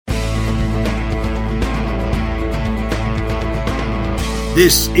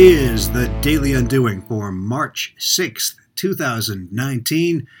This is the Daily Undoing for March 6th,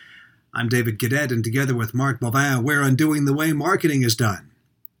 2019. I'm David Cadet, and together with Mark Bovin, we're undoing the way marketing is done.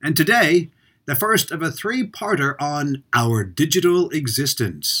 And today, the first of a three-parter on our digital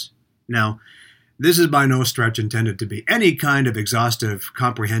existence. Now, this is by no stretch intended to be any kind of exhaustive,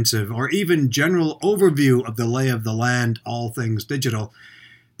 comprehensive, or even general overview of the lay of the land, all things digital.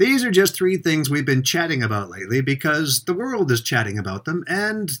 These are just three things we've been chatting about lately because the world is chatting about them,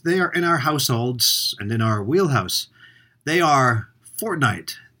 and they are in our households and in our wheelhouse. They are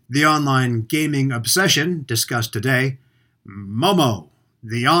Fortnite, the online gaming obsession discussed today; Momo,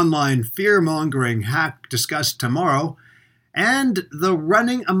 the online fear-mongering hack discussed tomorrow; and the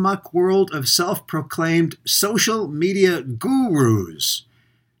running amok world of self-proclaimed social media gurus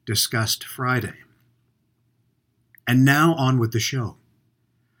discussed Friday. And now on with the show.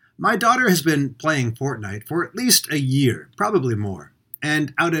 My daughter has been playing Fortnite for at least a year, probably more,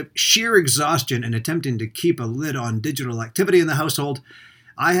 and out of sheer exhaustion and attempting to keep a lid on digital activity in the household,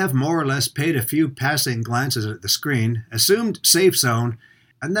 I have more or less paid a few passing glances at the screen, assumed safe zone,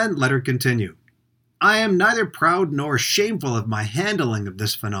 and then let her continue. I am neither proud nor shameful of my handling of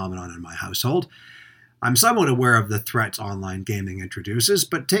this phenomenon in my household. I'm somewhat aware of the threats online gaming introduces,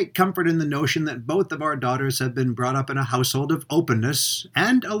 but take comfort in the notion that both of our daughters have been brought up in a household of openness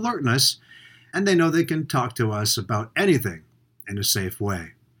and alertness, and they know they can talk to us about anything in a safe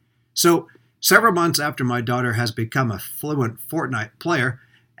way. So, several months after my daughter has become a fluent Fortnite player,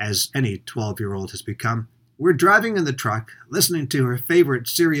 as any 12-year-old has become, we're driving in the truck, listening to her favorite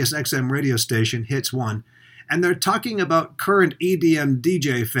Sirius XM radio station, Hits 1, and they're talking about current EDM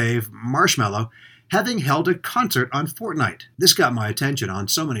DJ fave, Marshmello, having held a concert on Fortnite. This got my attention on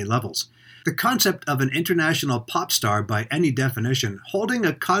so many levels. The concept of an international pop star by any definition holding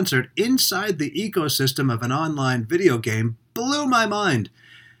a concert inside the ecosystem of an online video game blew my mind.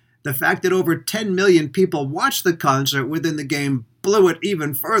 The fact that over 10 million people watched the concert within the game blew it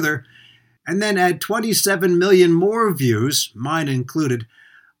even further. And then add 27 million more views, mine included,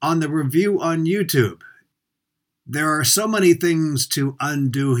 on the review on YouTube. There are so many things to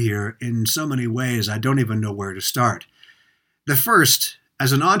undo here in so many ways I don't even know where to start. The first,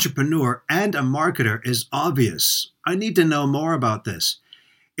 as an entrepreneur and a marketer, is obvious. I need to know more about this.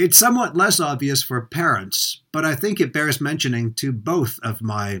 It's somewhat less obvious for parents, but I think it bears mentioning to both of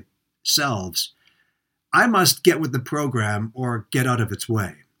my selves. I must get with the program or get out of its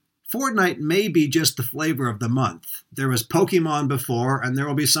way. Fortnite may be just the flavor of the month. There was Pokemon before, and there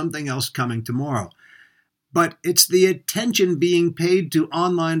will be something else coming tomorrow. But it's the attention being paid to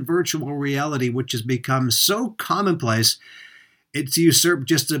online virtual reality which has become so commonplace, it's usurped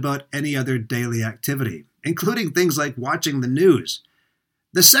just about any other daily activity, including things like watching the news.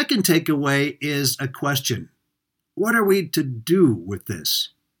 The second takeaway is a question. What are we to do with this?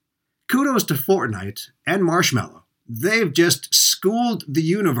 Kudos to Fortnite and Marshmello. They've just schooled the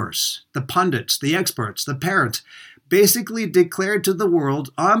universe, the pundits, the experts, the parents, basically declared to the world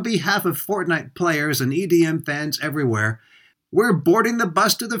on behalf of Fortnite players and EDM fans everywhere, we're boarding the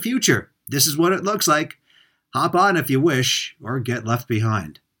bus to the future. This is what it looks like. Hop on if you wish, or get left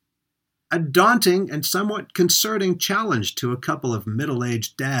behind. A daunting and somewhat concerning challenge to a couple of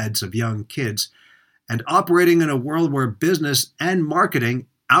middle-aged dads of young kids, and operating in a world where business and marketing,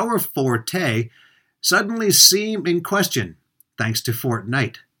 our forte, suddenly seem in question, thanks to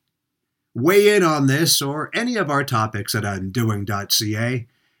Fortnite. Weigh in on this or any of our topics at undoing.ca,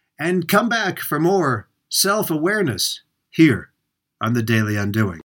 and come back for more self-awareness here on the Daily Undoing.